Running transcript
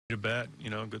A bat,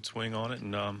 good swing on it,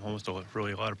 and almost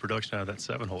really a lot of production out of that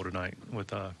 7-hole tonight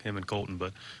with him and Colton.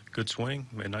 But good swing,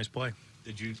 made a nice play.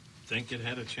 Did you think it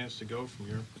had a chance to go from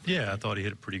your? Yeah, I thought he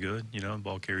hit it pretty good.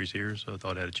 Ball carries here, so I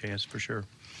thought it had a chance for sure.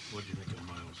 What did you think of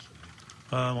Miles?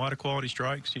 A lot of quality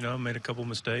strikes. Made a couple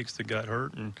mistakes that got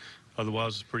hurt, and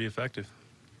otherwise was pretty effective.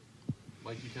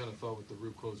 Mike, you kind of thought with the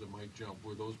roof close it might jump.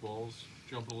 Were those balls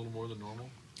jumping a little more than normal?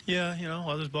 Yeah, a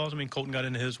lot of those balls. Colton got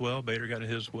into his well, Bader got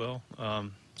into his well.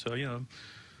 So,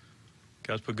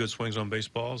 guys put good swings on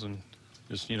baseballs, and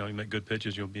just, you make good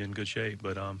pitches, you'll be in good shape.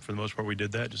 But for the most part, we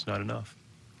did that, just not enough.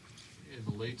 In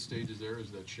the late stages there,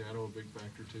 is that shadow a big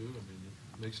factor too?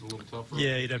 It makes it a little tougher.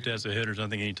 Yeah, you'd have to ask the hitters. I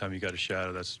think anytime you got a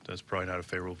shadow, that's probably not a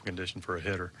favorable condition for a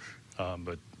hitter.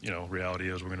 But,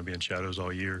 reality is we're going to be in shadows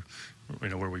all year,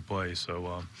 where we play.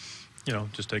 So,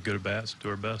 just take good at-bats, do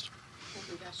our best. Well,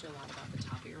 we've asked you a lot about the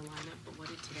top of your lineup, but what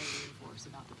did today reinforce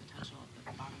about the potential of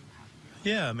the bottom half of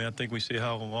your lineup? Yeah, I think we see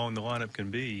how long the lineup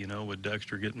can be, with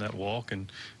Dexter getting that walk,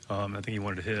 and I think he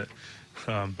wanted to hit.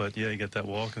 But, yeah, he got that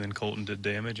walk, and then Colton did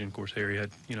damage, and, of course, Harry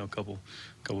had, a couple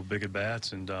big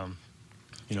at-bats, and,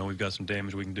 we've got some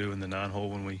damage we can do in the 9-hole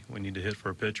when we need to hit for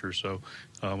a pitcher. So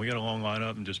we got a long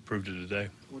lineup and just proved it today.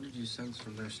 What did you sense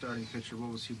from their starting pitcher?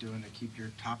 What was he doing to keep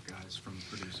your top guys from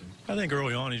producing? I think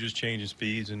early on he just changed his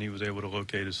speeds, and he was able to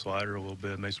locate his slider a little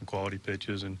bit, made some quality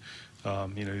pitches, and,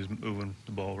 he was moving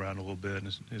the ball around a little bit,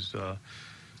 and his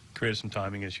created some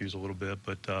timing issues a little bit.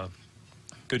 But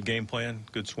good game plan,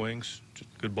 good swings,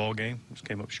 good ball game. Just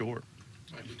came up short.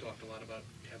 You talked a lot about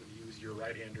having to use your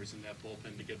right-handers in that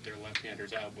bullpen to get their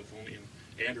left-handers out with only, and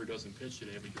Andrew doesn't pitch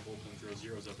today, but your bullpen throws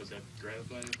zeros up. Is that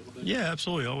gratifying a little bit? Yeah,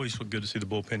 absolutely. Always good to see the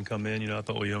bullpen come in. I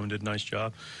thought Leone did a nice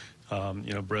job.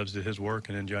 Brevs did his work,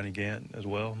 and then Johnny Gant as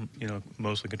well.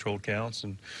 Mostly controlled counts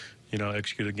and,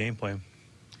 executed a game plan.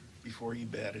 Before he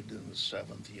batted in the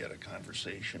 7th, he had a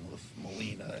conversation with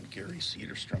Molina and Gary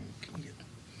Cederstrom. Can you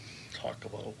talk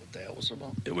about what that was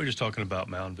about? We were just talking about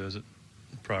mound visit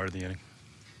prior to the inning.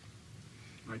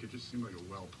 Mike, it just seemed like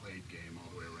a well-played game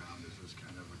all the way around. Is this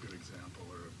kind of a good example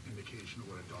or indication of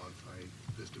what a dogfight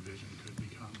this division could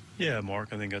become? Yeah, Mark,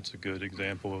 I think that's a good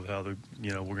example of how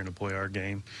we're going to play our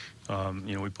game.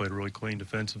 We played really clean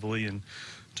defensively and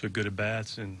took good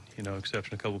at-bats, and,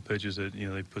 exception a couple pitches that,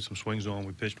 they put some swings on,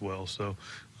 we pitched well. So,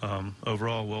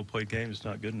 overall, well-played game is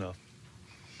not good enough.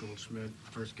 Goldschmidt,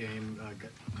 first game,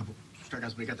 got a couple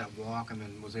strikeouts, but he got that walk and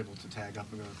then was able to tag up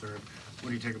and go to third. What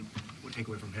do you take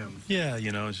away from him? Yeah,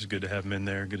 it's just good to have him in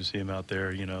there, good to see him out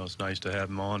there. It's nice to have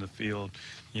him on the field,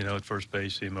 at first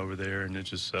base, see him over there, and it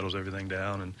just settles everything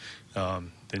down.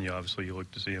 And then obviously you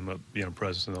look to see him up, being a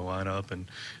presence in the lineup. And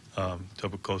a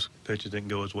couple close pitches didn't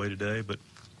go his way today, but,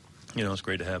 it's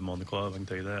great to have him on the club, I can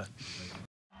tell you that.